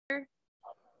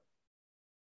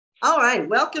All right,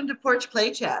 welcome to Porch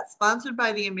Play Chats, sponsored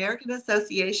by the American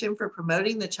Association for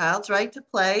Promoting the Child's Right to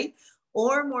Play,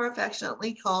 or more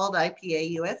affectionately called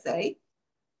IPA-USA.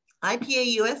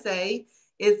 IPA-USA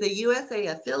is the USA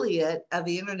affiliate of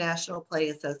the International Play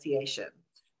Association.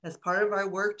 As part of our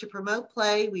work to promote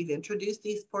play, we've introduced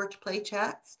these Porch Play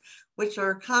Chats, which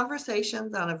are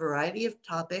conversations on a variety of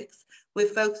topics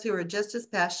with folks who are just as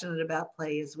passionate about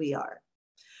play as we are.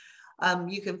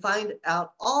 You can find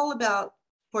out all about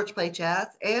Porch Play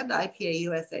Chats and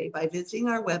IPA-USA by visiting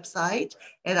our website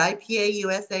at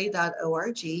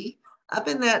IPA-USA.org. Up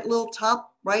in that little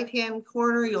top right-hand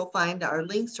corner, you'll find our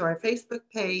links to our Facebook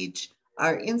page,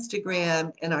 our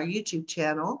Instagram, and our YouTube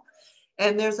channel.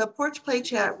 And there's a Porch Play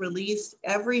Chat released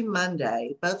every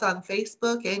Monday, both on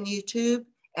Facebook and YouTube,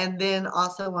 and then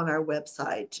also on our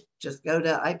website. Just go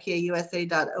to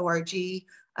IPA-USA.org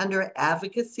under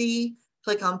Advocacy,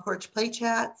 click on Porch Play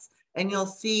Chats, and you'll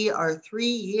see our 3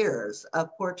 years of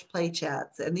Porch Play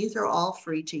Chats. And these are all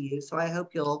free to you, so I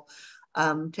hope you'll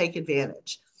take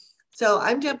advantage. So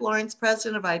I'm Deb Lawrence,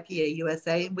 president of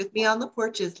IPA-USA, and with me on the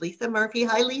porch is Lisa Murphy.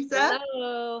 Hi, Lisa.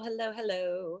 Hello, hello,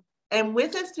 hello. And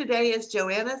with us today is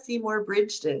Joanna Cemore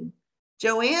Brigden.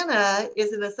 Joanna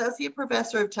is an associate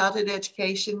professor of childhood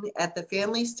education at the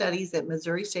Family Studies at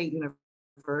Missouri State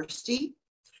University.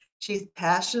 She's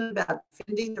passionate about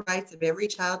defending the rights of every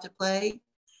child to play.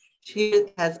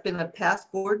 She has been a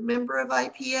past board member of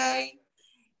IPA,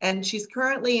 and she's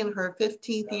currently in her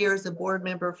 15th year as a board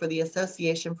member for the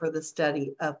Association for the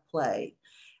Study of Play.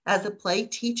 As a play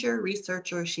teacher,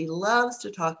 researcher, she loves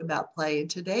to talk about play, and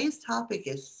today's topic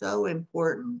is so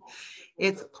important.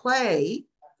 It's play,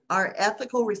 our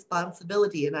ethical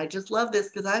responsibility, and I just love this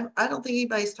because I don't think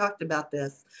anybody's talked about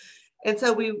this. And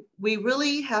so we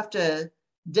really have to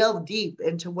delve deep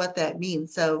into what that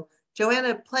means. So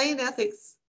Joanna, play and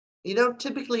ethics, you don't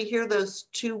typically hear those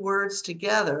two words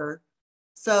together.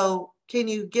 So can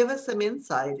you give us some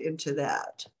insight into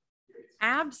that?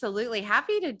 Absolutely.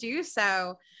 Happy to do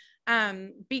so.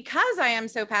 Because I am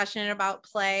so passionate about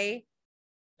play,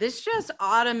 this just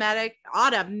automatically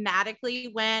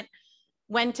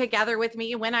went together with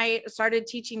me when I started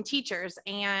teaching teachers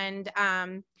and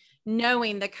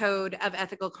knowing the code of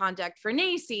ethical conduct for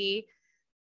NAEYC.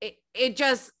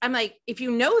 I'm like, if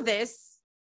you know this,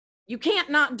 you can't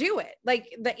not do it.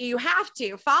 Like that, you have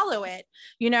to follow it.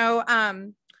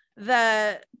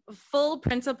 The full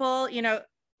principle,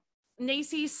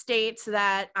 NAEYC states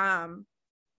that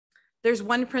there's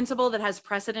one principle that has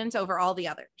precedence over all the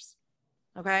others.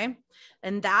 Okay.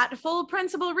 And that full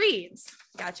principle reads,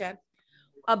 gotcha.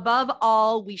 Above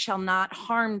all, we shall not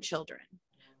harm children.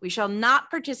 We shall not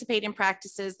participate in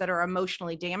practices that are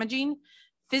emotionally damaging,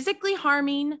 physically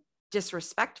harming,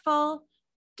 disrespectful,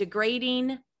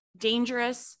 degrading,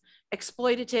 dangerous,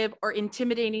 exploitative, or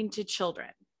intimidating to children.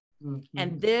 Mm-hmm.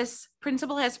 And this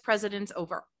principle has precedence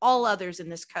over all others in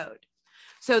this code.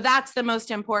 So that's the most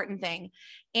important thing.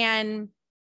 And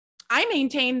I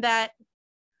maintain that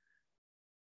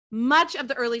much of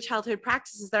the early childhood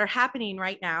practices that are happening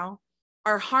right now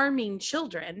are harming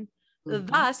children. Mm-hmm.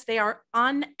 Thus, they are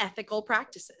unethical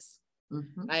practices.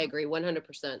 Mm-hmm. I agree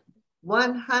 100%.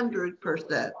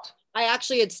 100%. I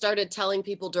actually had started telling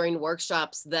people during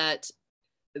workshops that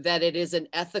it is an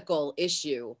ethical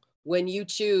issue when you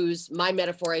choose, my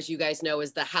metaphor, as you guys know,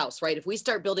 is the house, right? If we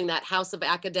start building that house of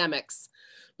academics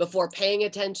before paying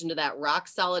attention to that rock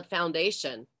solid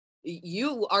foundation,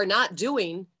 you are not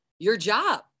doing your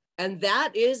job. And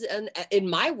that is, in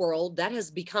my world, that has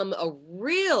become a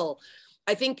real,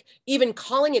 I think even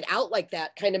calling it out like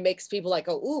that kind of makes people like,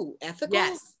 oh, ooh, ethical?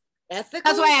 Yes. Ethical?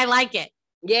 That's why I like it.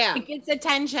 Yeah. It gets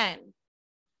attention.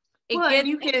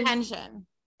 Attention.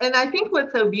 And I think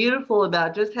what's so beautiful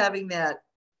about just having that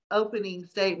opening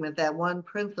statement, that one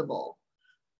principle,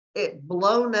 it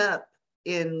blown up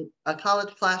in a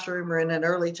college classroom or in an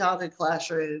early childhood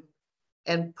classroom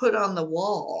and put on the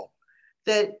wall,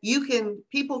 that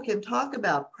people can talk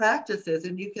about practices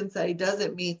and you can say, does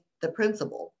it meet the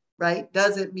principle, right?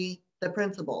 Does it meet the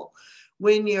principle?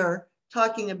 When you're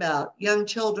talking about young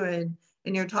children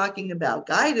and you're talking about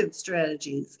guidance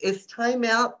strategies, is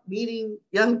timeout meeting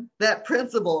that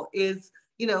principle? Is,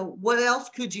 what else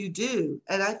could you do?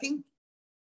 And I think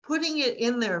putting it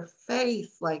in their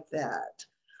face like that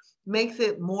makes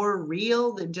it more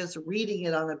real than just reading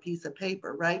it on a piece of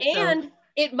paper, right? And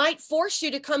it might force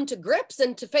you to come to grips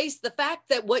and to face the fact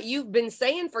that what you've been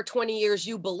saying for 20 years,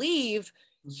 you believe,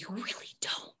 you really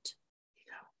don't.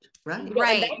 Right.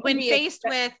 Right. When faced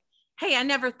with, hey, I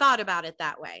never thought about it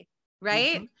that way.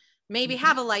 Right. Mm-hmm. maybe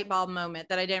have a light bulb moment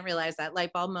that I didn't realize that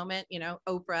light bulb moment, you know,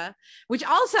 Oprah, which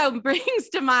also brings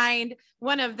to mind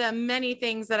one of the many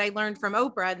things that I learned from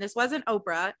Oprah. And this wasn't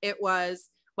Oprah. It was,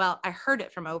 well, I heard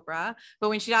it from Oprah, but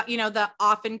when she, you know, the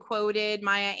often quoted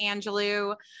Maya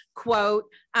Angelou quote.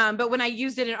 But when I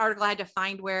used it in an article, I had to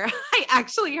find where I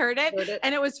actually heard it.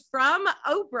 And it was from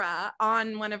Oprah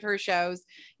on one of her shows.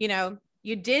 You know,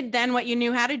 you did then what you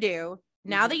knew how to do.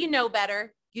 Now that you know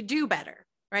better, you do better.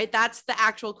 Right? That's the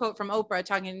actual quote from Oprah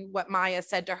talking what Maya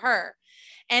said to her.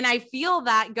 And I feel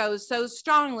that goes so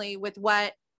strongly with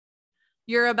what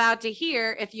you're about to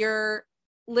hear. If you're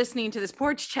listening to this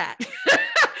porch chat,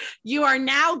 you are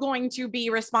now going to be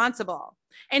responsible.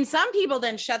 And some people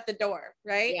then shut the door,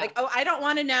 right? Yeah. Like, oh, I don't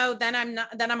want to know. Then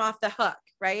I'm off the hook.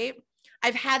 Right.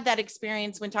 I've had that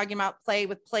experience when talking about play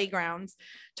with playgrounds,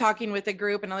 talking with a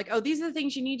group and I'm like, oh, these are the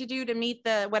things you need to do to meet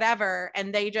the whatever.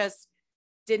 And they just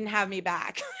didn't have me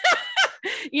back,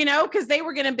 you know, because they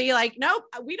were going to be like, nope,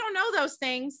 we don't know those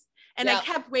things. And I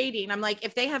kept waiting. I'm like,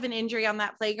 if they have an injury on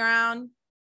that playground,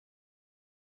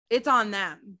 it's on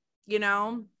them, you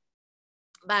know,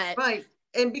 but. Right.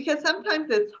 And because sometimes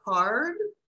it's hard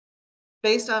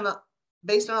based on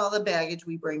all the baggage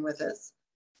we bring with us.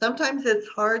 Sometimes it's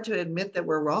hard to admit that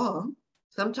we're wrong.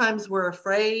 Sometimes we're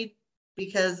afraid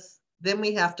because then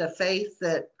we have to face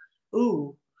that,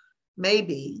 ooh,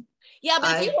 maybe. Yeah,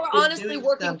 but if you were honestly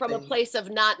working from a place of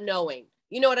not knowing,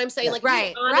 you know what I'm saying? Like,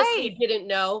 you honestly didn't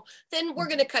know, then we're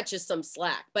going to cut you some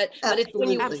slack. But it's when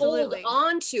you hold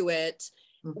on to it,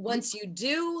 once you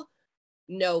do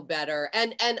know better,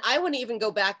 and I want to even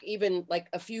go back even like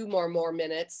a few more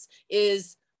minutes,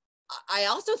 is I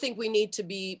also think we need to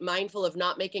be mindful of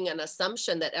not making an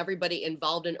assumption that everybody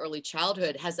involved in early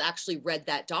childhood has actually read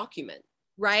that document.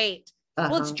 Right.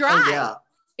 Well, it's dry. Oh, yeah.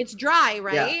 It's dry,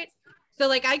 right? Yeah. So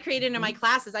like I created in my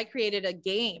classes, I created a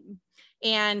game.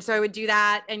 And so I would do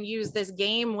that and use this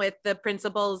game with the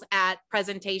principals at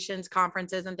presentations,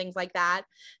 conferences, and things like that.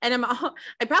 And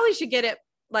I probably should get it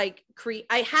like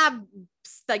I have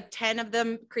like 10 of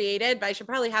them created, but I should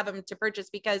probably have them to purchase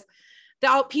because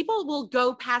people will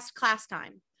go past class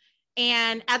time.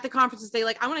 And at the conferences, they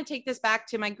like, I want to take this back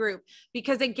to my group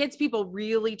because it gets people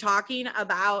really talking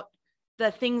about the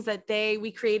things that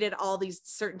we created all these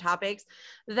certain topics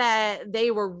that they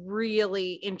were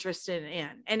really interested in.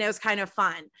 And it was kind of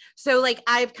fun. So like,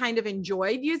 I've kind of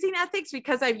enjoyed using ethics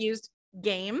because I've used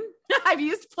game, I've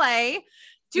used play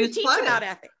to teach about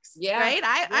ethics. Yeah. Right.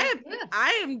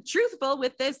 I am truthful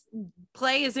with this.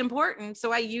 Play is important.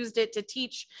 So I used it to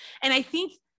teach. And I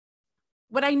think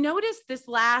what I noticed this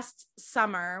last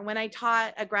summer when I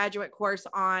taught a graduate course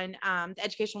on the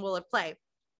educational role of play,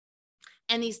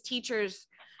 and these teachers,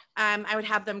 I would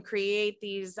have them create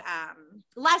these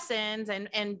lessons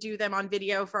and do them on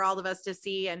video for all of us to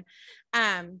see. And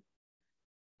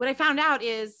what I found out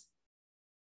is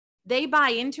they buy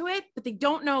into it, but they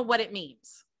don't know what it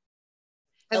means.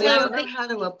 And they don't know how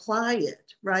to apply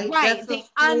it, right? Right. They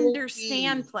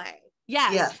understand play.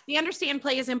 Yes. They understand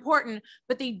play is important,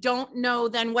 but they don't know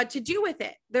then what to do with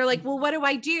it. They're like, well, what do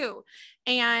I do?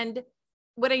 And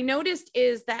what I noticed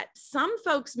is that some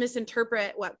folks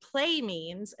misinterpret what play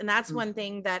means. And that's one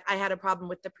thing that I had a problem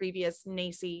with the previous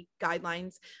NACI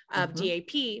guidelines of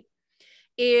DAP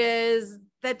is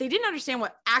that they didn't understand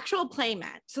what actual play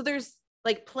meant. So there's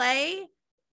like play.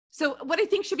 So what I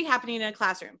think should be happening in a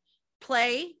classroom,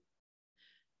 play,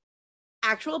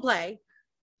 actual play,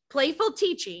 playful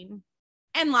teaching,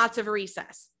 and lots of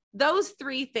recess. Those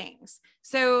three things.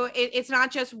 So it's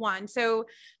not just one. So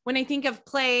when I think of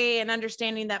play and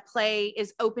understanding that play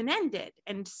is open-ended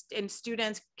and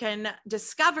students can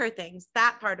discover things,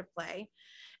 that part of play,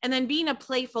 and then being a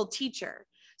playful teacher.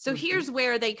 So here's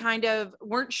where they kind of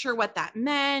weren't sure what that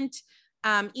meant,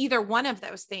 either one of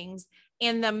those things.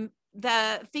 And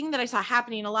the thing that I saw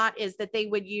happening a lot is that they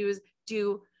would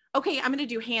okay, I'm going to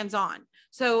do hands-on.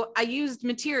 So I used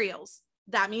materials.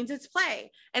 That means it's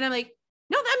play. And I'm like,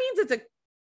 no, that means it's a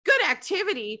good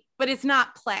activity, but it's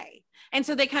not play. And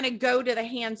so they kind of go to the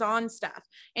hands-on stuff.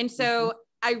 And so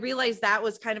I realized that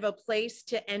was kind of a place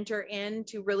to enter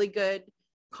into really good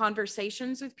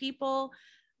conversations with people,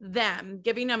 them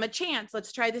giving them a chance.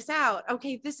 Let's try this out.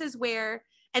 Okay, this is where,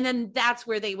 and then that's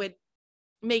where they would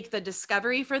make the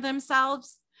discovery for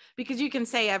themselves, because you can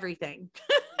say everything,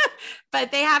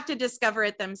 but they have to discover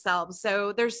it themselves.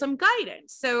 So there's some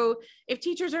guidance. So if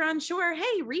teachers are unsure,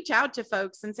 hey, reach out to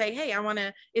folks and say, hey,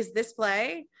 is this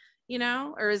play,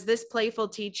 or is this playful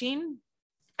teaching?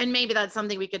 And maybe that's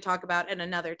something we could talk about at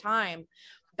another time.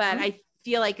 But I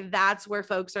feel like that's where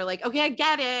folks are like, okay, I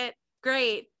get it.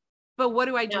 Great. But what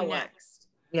do I do next?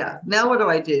 Yeah. Now what do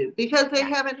I do? Because they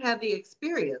haven't had the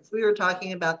experience. We were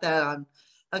talking about that on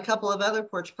a couple of other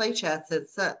Porch Play Chats.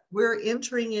 It's we're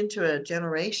entering into a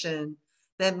generation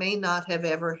that may not have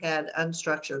ever had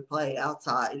unstructured play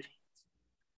outside.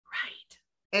 Right.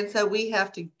 And so we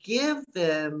have to give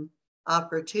them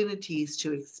opportunities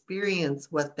to experience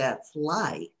what that's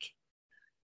like.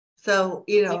 So,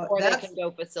 you know, before they can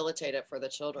go facilitate it for the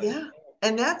children. Yeah.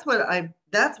 And that's what I'm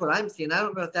seeing. I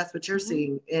don't know if that's what you're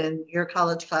seeing in your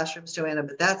college classrooms, Joanna,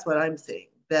 but that's what I'm seeing,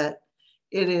 that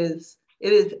it is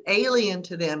alien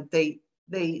to them. They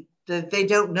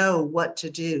don't know what to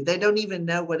do. They don't even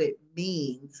know what it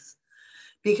means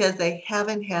because they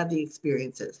haven't had the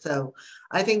experiences. So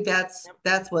I think that's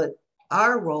what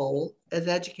our role as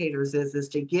educators is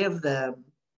to give them,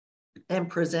 and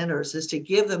presenters, is to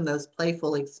give them those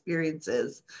playful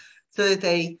experiences so that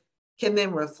they can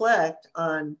then reflect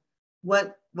on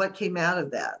what came out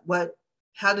of that.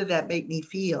 How did that make me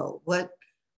feel? What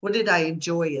did I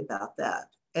enjoy about that?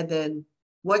 And then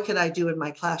what could I do in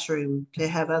my classroom to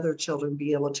have other children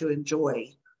be able to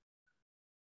enjoy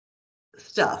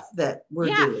stuff that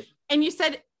we're doing? And you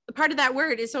said part of that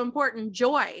word is so important,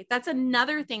 joy. That's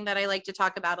another thing that I like to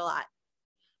talk about a lot.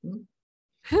 Mm-hmm.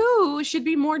 Who should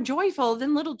be more joyful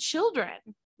than little children?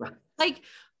 Right. Like,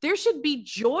 there should be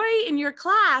joy in your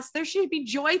class. There should be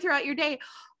joy throughout your day.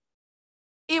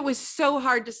 It was so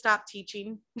hard to stop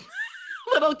teaching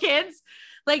little kids.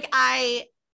 Like, I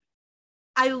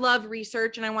love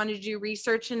research and I wanted to do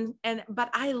research but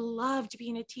I loved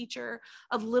being a teacher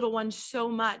of little ones so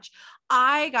much.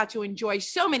 I got to enjoy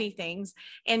so many things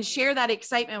and share that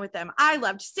excitement with them. I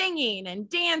loved singing and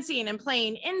dancing and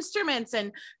playing instruments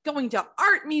and going to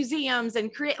art museums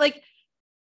and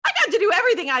I got to do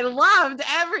everything I loved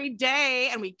every day.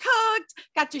 And we cooked,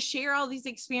 got to share all these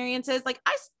experiences. Like,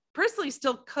 I personally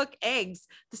still cook eggs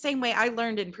the same way I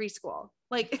learned in preschool.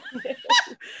 Like,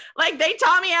 like they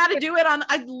taught me how to do it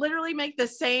I literally make the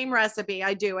same recipe.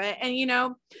 I do it. And, you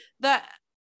know,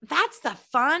 that's the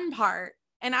fun part.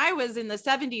 And I was in the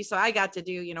 70s, so I got to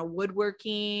do, you know,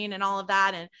 woodworking and all of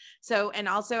that. And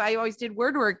also I always did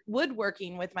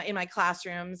woodworking in my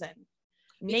classrooms and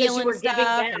nailing stuff,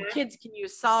 and kids can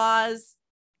use saws.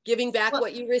 Giving back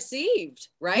what you received,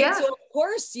 right? Yeah. So of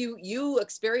course you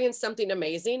experienced something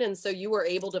amazing, and so you were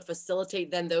able to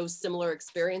facilitate then those similar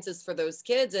experiences for those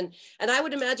kids. And I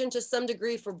would imagine to some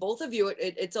degree for both of you,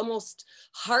 it's almost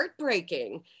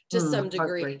heartbreaking to some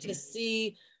degree to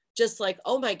see just like,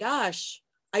 oh my gosh,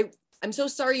 I'm so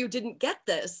sorry you didn't get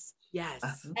this. Yes.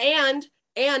 And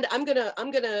I'm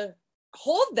gonna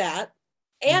hold that.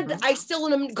 And I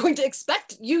still am going to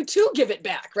expect you to give it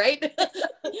back, right?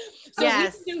 So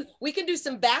yes. we can do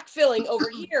some backfilling over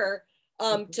here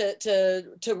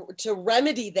to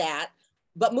remedy that.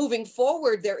 But moving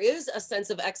forward, there is a sense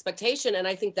of expectation. And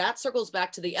I think that circles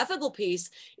back to the ethical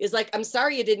piece, is like, I'm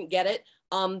sorry you didn't get it.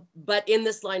 But in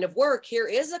this line of work, here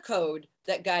is a code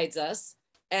that guides us.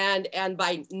 And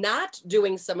by not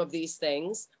doing some of these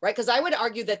things, right? Because I would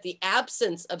argue that the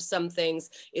absence of some things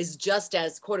is just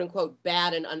as quote unquote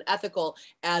bad and unethical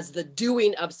as the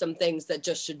doing of some things that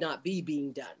just should not be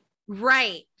being done.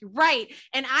 Right.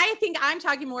 And I think I'm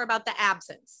talking more about the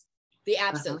absence. The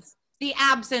absence. The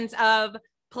absence of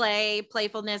play,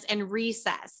 playfulness, and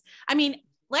recess. I mean,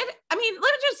 let's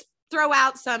just throw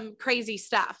out some crazy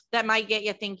stuff that might get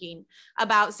you thinking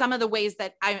about some of the ways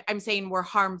that I'm saying were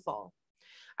harmful.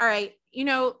 All right. You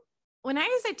know, when I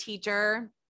was a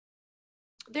teacher,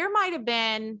 there might have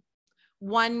been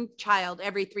one child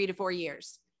every 3 to 4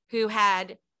 years who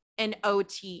had an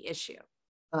OT issue.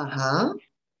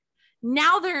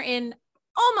 Now they're in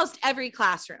almost every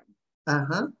classroom.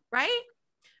 Right?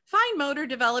 Fine motor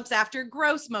develops after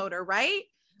gross motor, right?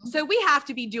 So we have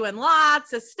to be doing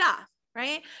lots of stuff,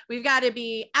 right? We've got to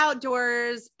be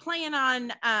outdoors, playing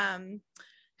on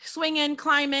swinging,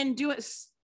 climbing,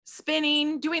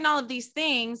 spinning, doing all of these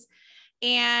things,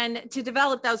 and to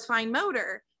develop those fine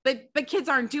motor, but kids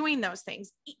aren't doing those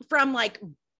things from like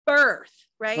birth,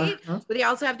 right? But they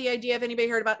also have the idea, if anybody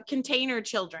heard about container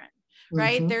children,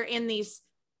 right? They're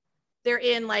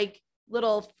in like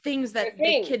little things that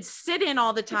the kids sit in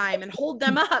all the time and hold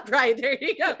them up, right? There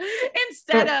you go.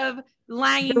 Instead of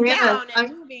lying down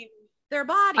and moving their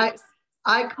bodies.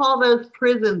 I call those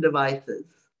prison devices.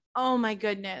 Oh my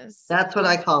goodness. That's what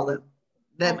I call them.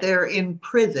 That they're in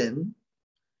prison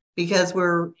because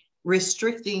we're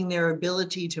restricting their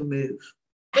ability to move.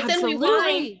 But then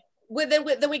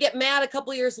then we get mad a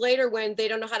couple of years later when they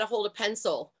don't know how to hold a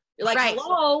pencil. You're like,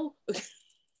 hello.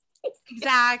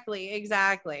 Exactly. And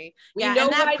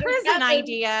that prison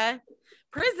idea,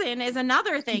 prison is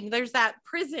another thing. There's that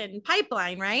prison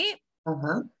pipeline, right?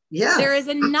 Yeah. There is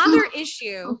another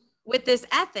issue with this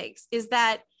ethics is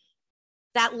that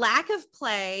lack of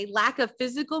play, lack of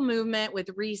physical movement with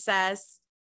recess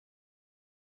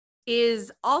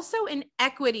is also an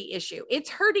equity issue. It's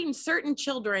hurting certain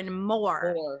children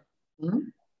more,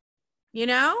 you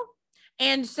know?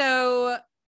 And so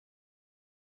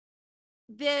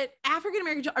that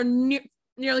African-American children are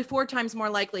nearly 4 times more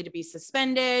likely to be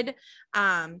suspended.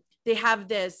 They have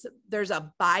there's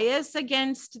a bias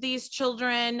against these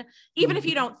children. Even if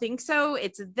you don't think so,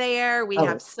 it's there. We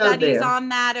have studies on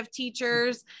that of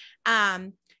teachers.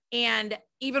 And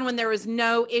even when there was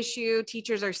no issue,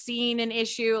 teachers are seeing an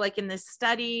issue, like in this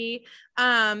study.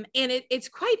 And it's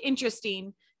quite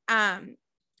interesting,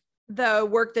 the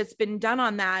work that's been done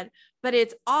on that, but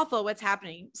it's awful what's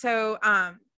happening. So,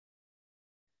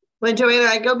 well, Joanna,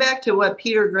 I go back to what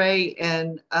Peter Gray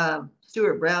and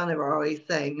Stuart Brown are always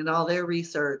saying in all their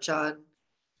research on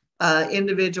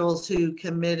individuals who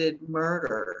committed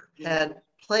murder had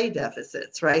play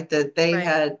deficits, right? That they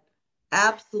had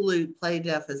absolute play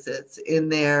deficits in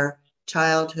their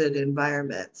childhood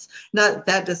environments.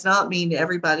 That does not mean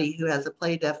everybody who has a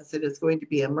play deficit is going to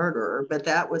be a murderer, but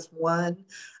that was one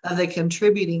of the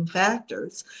contributing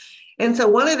factors. And so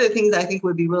one of the things I think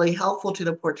would be really helpful to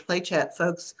the Porch Play Chat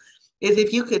folks is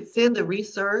if you could send the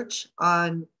research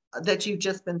on that you've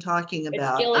just been talking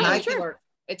about.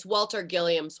 It's Walter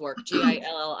Gilliam's work,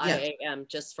 Gilliam,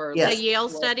 just for the Yale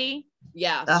study.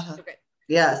 Yeah. Okay.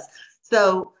 Yes.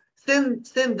 So send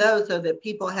those so that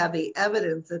people have the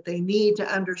evidence that they need to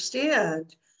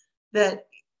understand that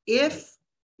if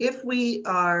we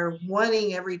are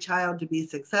wanting every child to be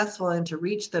successful and to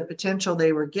reach the potential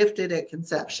they were gifted at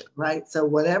conception, right? So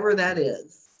whatever that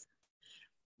is,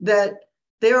 that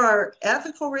there are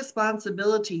ethical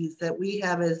responsibilities that we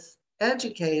have as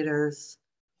educators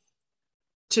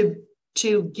to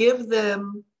give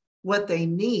them what they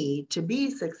need to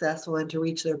be successful and to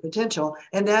reach their potential.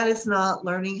 And that is not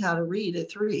learning how to read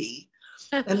at 3.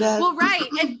 And well, right.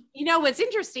 And you know, what's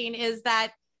interesting is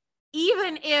that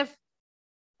even if,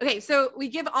 okay, so we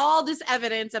give all this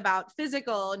evidence about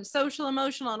physical and social,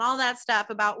 emotional, and all that stuff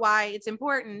about why it's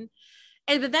important.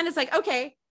 But then it's like,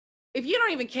 okay, if you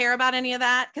don't even care about any of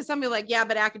that, because some people are like, yeah,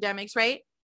 but academics, right?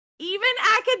 Even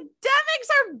academics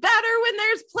are better when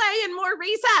there's play and more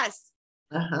recess.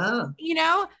 You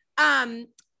know,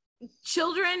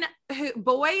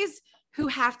 boys who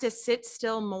have to sit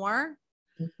still more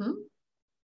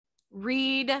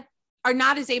are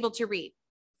not as able to read.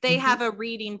 They have a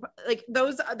reading, like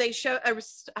those, they show,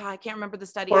 I can't remember the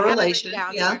study. Correlation,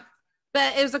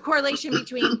 but it was a correlation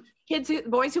between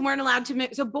boys who weren't allowed to move.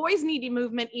 So boys needed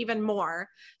movement even more.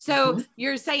 So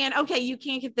you're saying, okay, you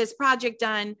can't get this project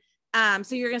done.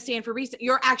 So you're going to stand for recess.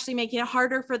 You're actually making it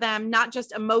harder for them, not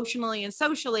just emotionally and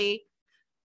socially,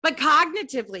 but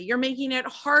cognitively. You're making it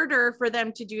harder for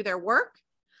them to do their work.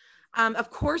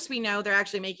 Of course, we know they're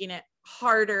actually making it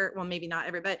harder. Well, maybe not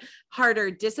everybody, but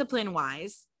harder discipline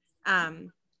wise.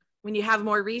 When you have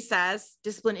more recess,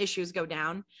 discipline issues go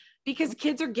down because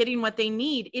kids are getting what they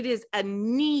need. It is a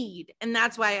need. And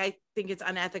that's why I think it's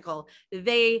unethical.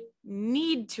 They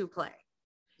need to play.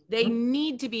 They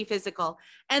need to be physical,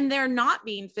 and they're not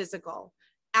being physical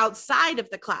outside of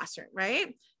the classroom,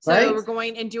 right? So we're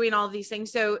going and doing all of these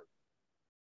things. So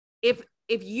if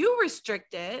you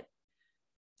restrict it,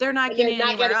 they're not getting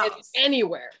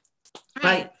anywhere.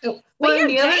 Right. Well, your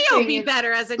day will be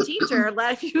better as a teacher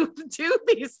if you do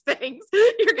these things.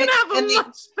 You're going to have a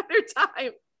much better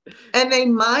time. And they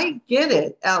might get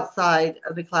it outside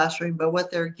of the classroom, but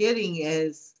what they're getting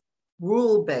is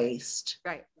rule-based,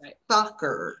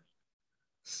 soccer,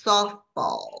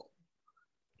 softball,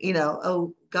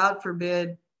 God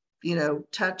forbid,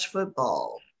 touch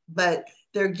football, but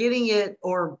they're getting it,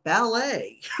 or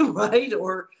ballet, right?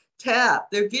 Or tap.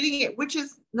 They're getting it, which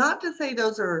is not to say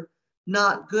those are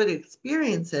not good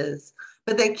experiences,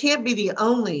 but they can't be the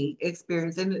only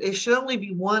experience, and it should only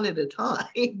be one at a time.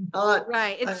 Not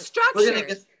it's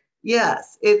structured.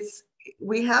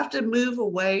 We have to move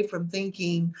away from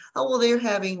thinking, oh, well, they're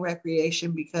having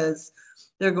recreation because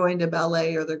they're going to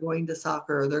ballet, or they're going to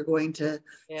soccer, or they're going to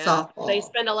softball. They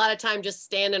spend a lot of time just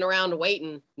standing around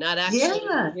waiting, not actually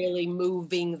really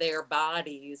moving their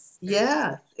bodies.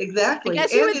 Yeah, exactly. I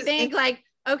guess you would think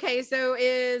okay, so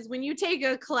is when you take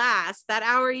a class, that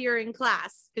hour you're in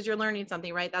class, because you're learning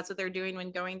something, right? That's what they're doing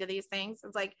when going to these things.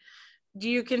 It's like, do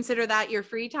you consider that your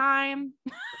free time?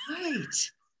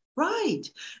 Right.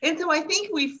 And so I think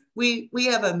we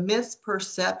have a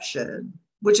misperception,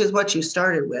 which is what you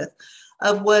started with,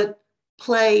 of what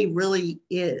play really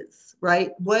is,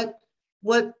 right? What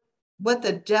what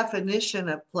the definition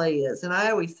of play is. And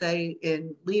I always say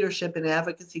in leadership and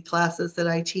advocacy classes that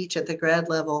I teach at the grad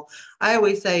level, I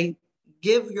always say,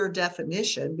 give your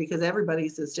definition, because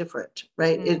everybody's is different,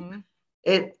 right? Mm-hmm.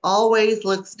 It always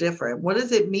looks different. What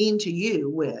does it mean to you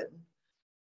when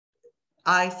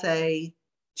I say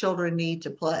children need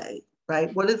to play,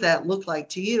 right? What does that look like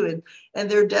to you? And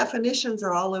their definitions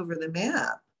are all over the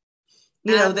map.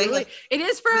 You know, Absolutely. It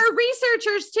is for our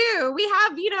researchers too. We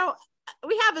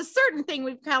have a certain thing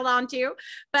we've held on to,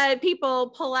 but people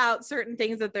pull out certain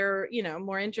things that they're,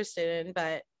 more interested in.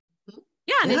 But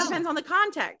yeah, and it depends on the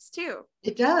context too.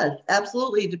 It does.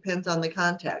 Absolutely depends on the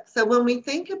context. So when we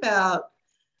think about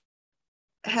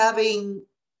having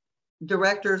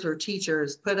directors or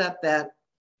teachers put up that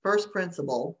first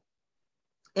principle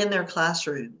in their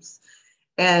classrooms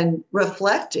and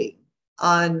reflecting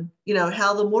on,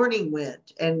 how the morning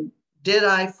went and did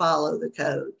I follow the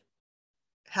code?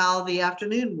 How the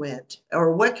afternoon went,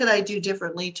 or what could I do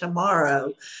differently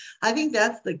tomorrow? I think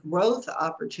that's the growth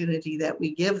opportunity that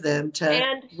we give them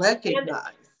to recognize.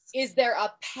 And is there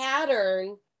a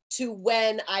pattern to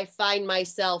when I find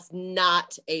myself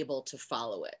not able to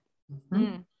follow it?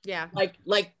 Mm-hmm. Yeah.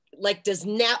 Like does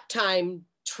nap time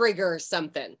trigger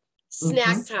something?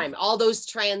 Snack time, all those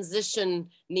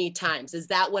transition-y times. Is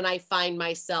that when I find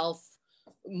myself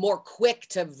more quick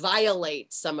to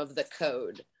violate some of the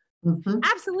code?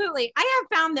 Absolutely. I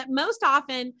have found that most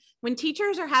often when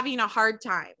teachers are having a hard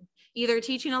time, either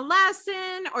teaching a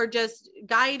lesson or just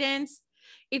guidance,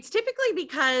 it's typically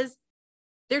because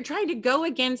they're trying to go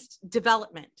against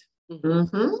development. They're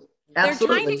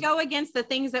trying to go against the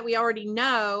things that we already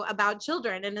know about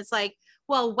children. And it's like,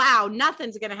 well, wow,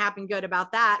 nothing's going to happen good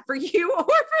about that for you or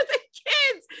for the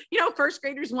kids. First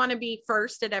graders want to be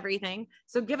first at everything.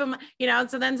 So give them,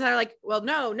 so then they're like, well,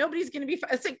 no, nobody's going to be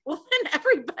first. It's like, well, then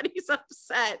everybody's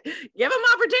upset. Give them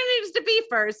opportunities to be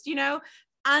first.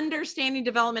 Understanding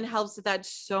development helps with that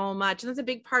so much. And that's a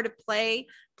big part of play,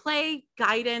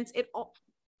 guidance. It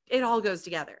all goes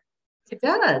together. It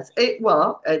does.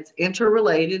 It's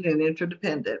interrelated and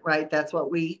interdependent, right? That's what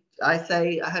I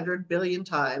say 100 billion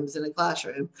times in a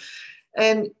classroom.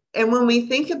 And when we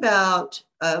think about,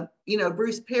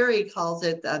 Bruce Perry calls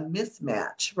it a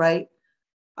mismatch, right?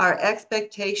 Our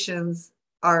expectations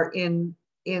are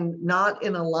not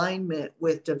in alignment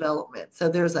with development. So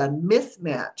there's a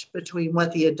mismatch between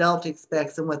what the adult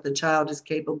expects and what the child is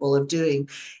capable of doing.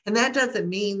 And that doesn't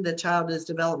mean the child is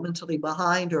developmentally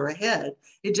behind or ahead.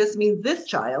 It just means this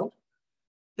child,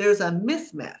 there's a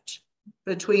mismatch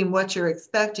between what you're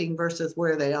expecting versus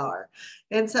where they are.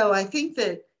 And so I think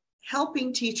that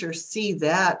helping teachers see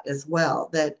that as well,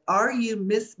 that are you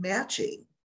mismatching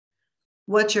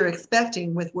what you're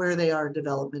expecting with where they are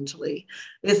developmentally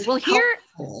is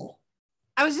helpful.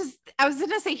 I was going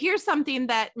to say, here's something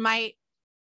that might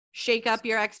shake up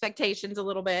your expectations a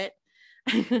little bit.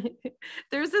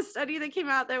 There's a study that came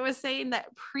out that was saying that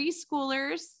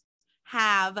preschoolers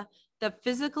have the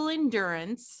physical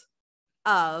endurance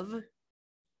of,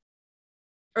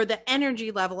 or the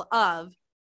energy level of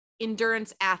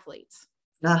endurance athletes.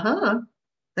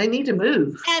 They need to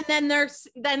move. And then they're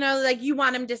like, you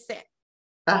want them to sit.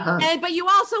 But you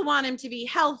also want him to be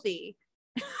healthy.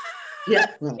 Yeah.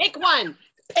 Pick one.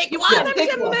 You want them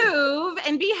to move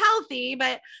and be healthy.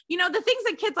 But, the things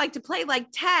that kids like to play, like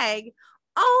tag.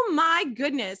 Oh, my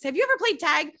goodness. Have you ever played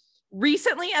tag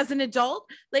recently as an adult?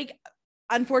 Like,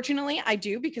 unfortunately, I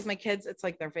do, because my kids, it's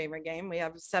like their favorite game. We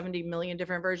have 70 million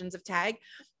different versions of tag.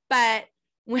 But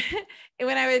when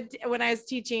I was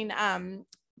teaching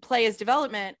play as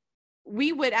development,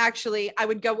 my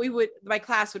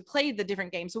class would play the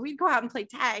different games. So we'd go out and play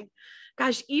tag.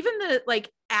 Gosh, even the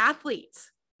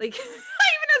athletes, even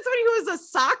as somebody who was a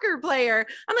soccer player,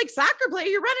 I'm like, soccer player,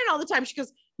 you're running all the time. She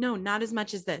goes, no, not as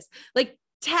much as this. Like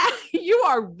tag, you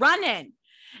are running.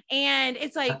 And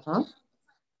it's like,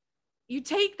 you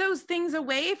take those things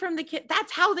away from the kid.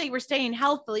 That's how they were staying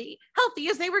healthy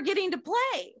as they were getting to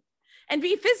play and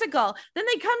be physical. Then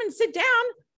they come and sit down.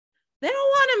 They don't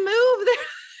want to move.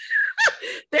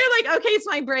 They're like, okay, it's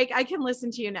my break. I can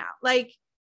listen to you now. Like,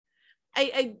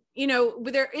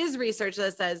 there is research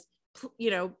that says,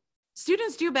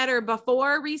 students do better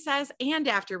before recess and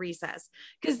after recess.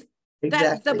 Because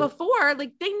the before,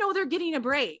 they know they're getting a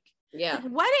break. Yeah. Like,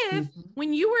 what if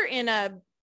when you were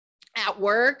at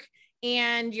work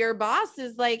and your boss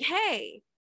is like, hey,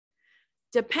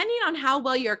 depending on how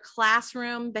well your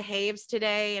classroom behaves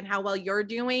today and how well you're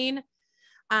doing,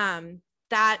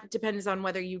 that depends on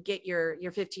whether you get your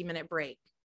 15-minute break.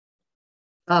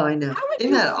 Oh, I know. How would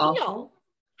Isn't you that feel? awful?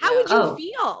 How would you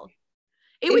feel?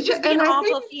 It would just be an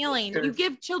awful feeling. Sure. You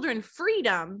give children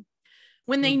freedom,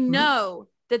 when they know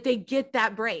that they get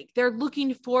that break. They're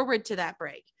looking forward to that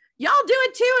break. Y'all do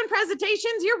it too in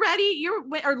presentations. You're ready.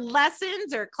 Or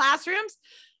lessons or classrooms.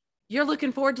 You're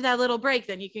looking forward to that little break.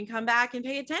 Then you can come back and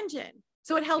pay attention.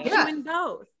 So it helps you in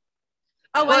both.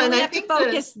 Oh, well, I only have to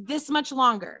focus this much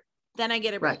longer. Then I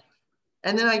get a break. Right.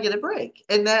 And then I get a break.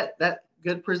 And that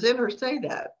good presenters say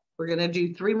that. We're going to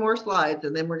do 3 more slides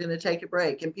and then we're going to take a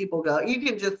break. And people go, you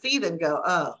can just see them go,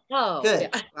 oh good.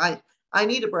 Yeah. I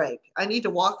need a break. I need to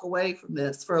walk away from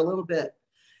this for a little bit.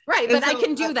 Right. And but so, I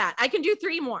can do that. I can do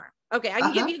 3 more. Okay. I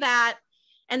can give you that.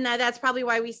 And that's probably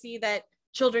why we see that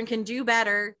children can do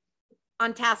better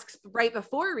on tasks right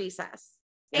before recess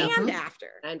and after.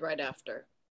 And right after.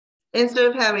 Instead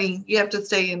of having, you have to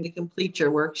stay in to complete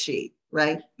your worksheet,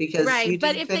 right? Because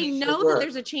but if they know that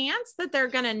there's a chance that they're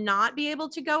going to not be able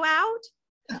to go out,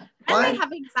 and they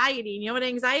have anxiety. You know what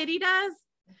anxiety does?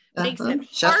 Makes it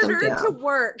harder to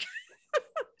work.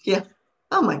 Yeah.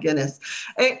 Oh my goodness.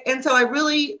 And so I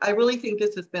really think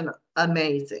this has been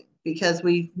amazing because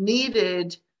we've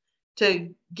needed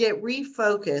to get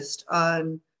refocused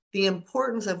on the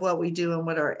importance of what we do and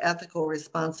what our ethical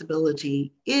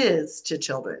responsibility is to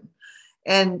children.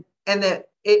 And that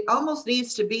it almost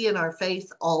needs to be in our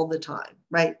face all the time,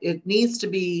 right? It needs to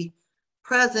be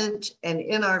present and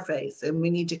in our face. And we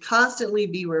need to constantly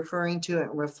be referring to it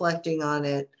and reflecting on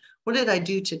it. What did I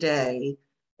do today?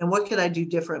 And what could I do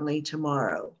differently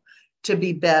tomorrow to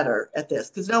be better at this?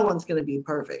 Because no one's going to be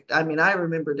perfect. I mean, I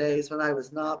remember days when I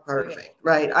was not perfect,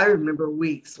 right? I remember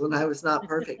weeks when I was not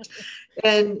perfect.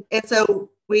 and so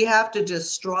we have to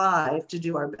just strive to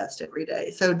do our best every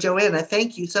day. So Joanna,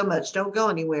 thank you so much. Don't go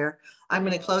anywhere. I'm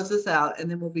going to close this out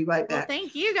and then we'll be right back. Well,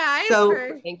 thank you guys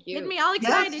for getting me all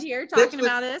excited here talking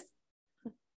about this.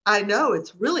 I know,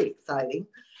 it's really exciting.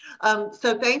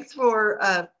 So thanks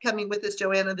for coming with us,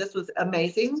 Joanna. This was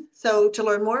amazing. So to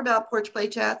learn more about Porch Play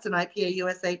Chats and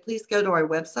IPA-USA, please go to our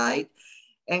website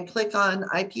and click on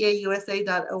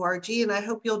IPAUSA.org. And I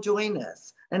hope you'll join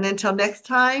us. And until next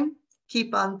time,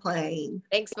 keep on playing.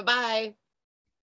 Thanks. Bye-bye.